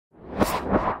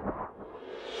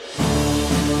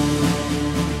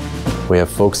We have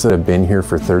folks that have been here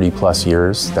for 30+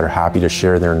 years that are happy to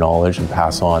share their knowledge and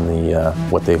pass on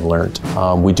what they've learned.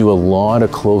 We do a lot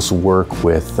of close work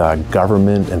with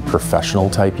government and professional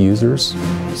type users.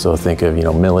 So think of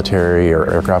military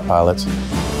or aircraft pilots.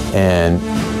 And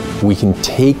we can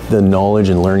take the knowledge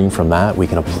and learning from that, we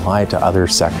can apply it to other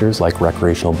sectors like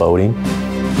recreational boating.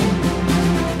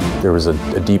 There was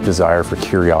a deep desire for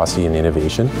curiosity and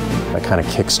innovation that kind of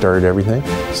kick-started everything.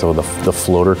 So the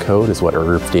floater code is what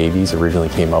Irv Davies originally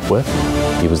came up with.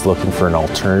 He was looking for an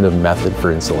alternative method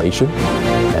for insulation,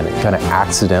 and it kind of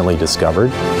accidentally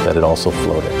discovered that it also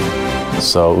floated.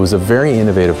 So it was a very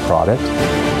innovative product.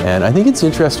 And I think it's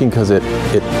interesting because it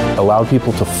allowed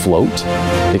people to float,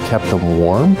 it kept them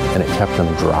warm, and it kept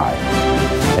them dry.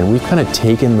 And we've kind of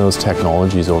taken those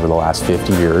technologies over the last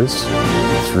 50 years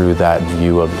through that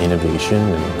view of innovation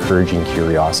and encouraging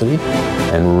curiosity,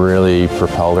 and really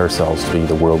propelled ourselves to be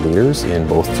the world leaders in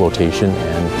both flotation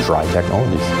and dry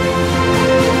technologies.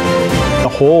 The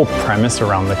whole premise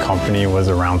around the company was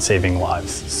around saving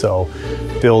lives. So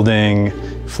building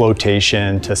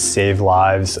flotation to save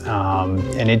lives,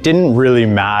 and it didn't really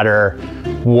matter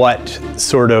what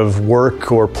sort of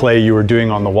work or play you were doing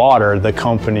on the water. The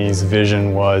company's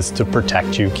vision was to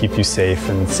protect you, keep you safe,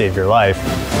 and save your life.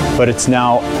 But it's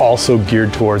now also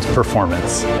geared towards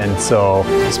performance, and so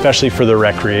especially for the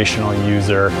recreational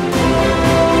user.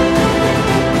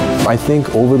 I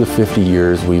think over the 50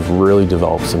 years, we've really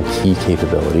developed some key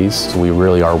capabilities. So we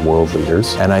really are world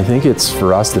leaders. And I think it's,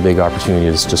 for us, the big opportunity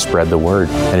is to spread the word.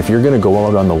 And if you're going to go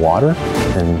out on the water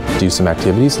and do some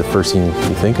activities, the first thing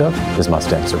you think of is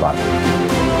Mustang Survival.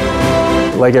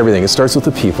 Like everything, it starts with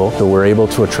the people. So we're able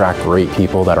to attract great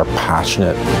people that are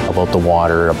passionate about the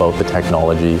water, about the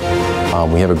technology.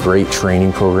 We have a great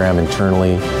training program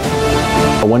internally.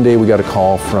 One day we got a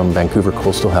call from Vancouver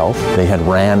Coastal Health. They had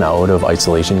ran out of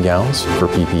isolation gowns for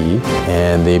PPE,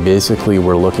 and they basically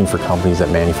were looking for companies that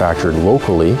manufactured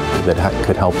locally that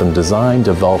could help them design,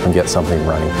 develop, and get something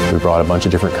running. We brought a bunch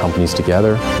of different companies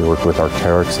together. We worked with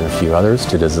Arc'teryx and a few others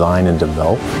to design and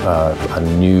develop a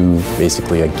new,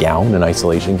 basically a gown, an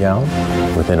isolation gown,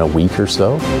 within a week or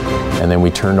so. And then we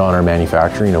turned on our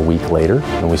manufacturing a week later,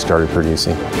 and we started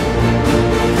producing.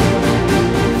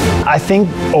 I think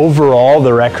overall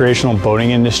the recreational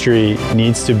boating industry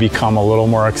needs to become a little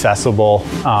more accessible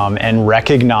and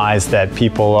recognize that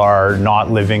people are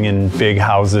not living in big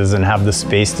houses and have the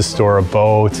space to store a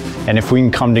boat. And if we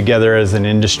can come together as an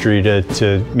industry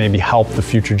to maybe help the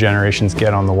future generations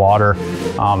get on the water,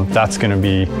 that's going to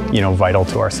be vital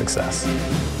to our success.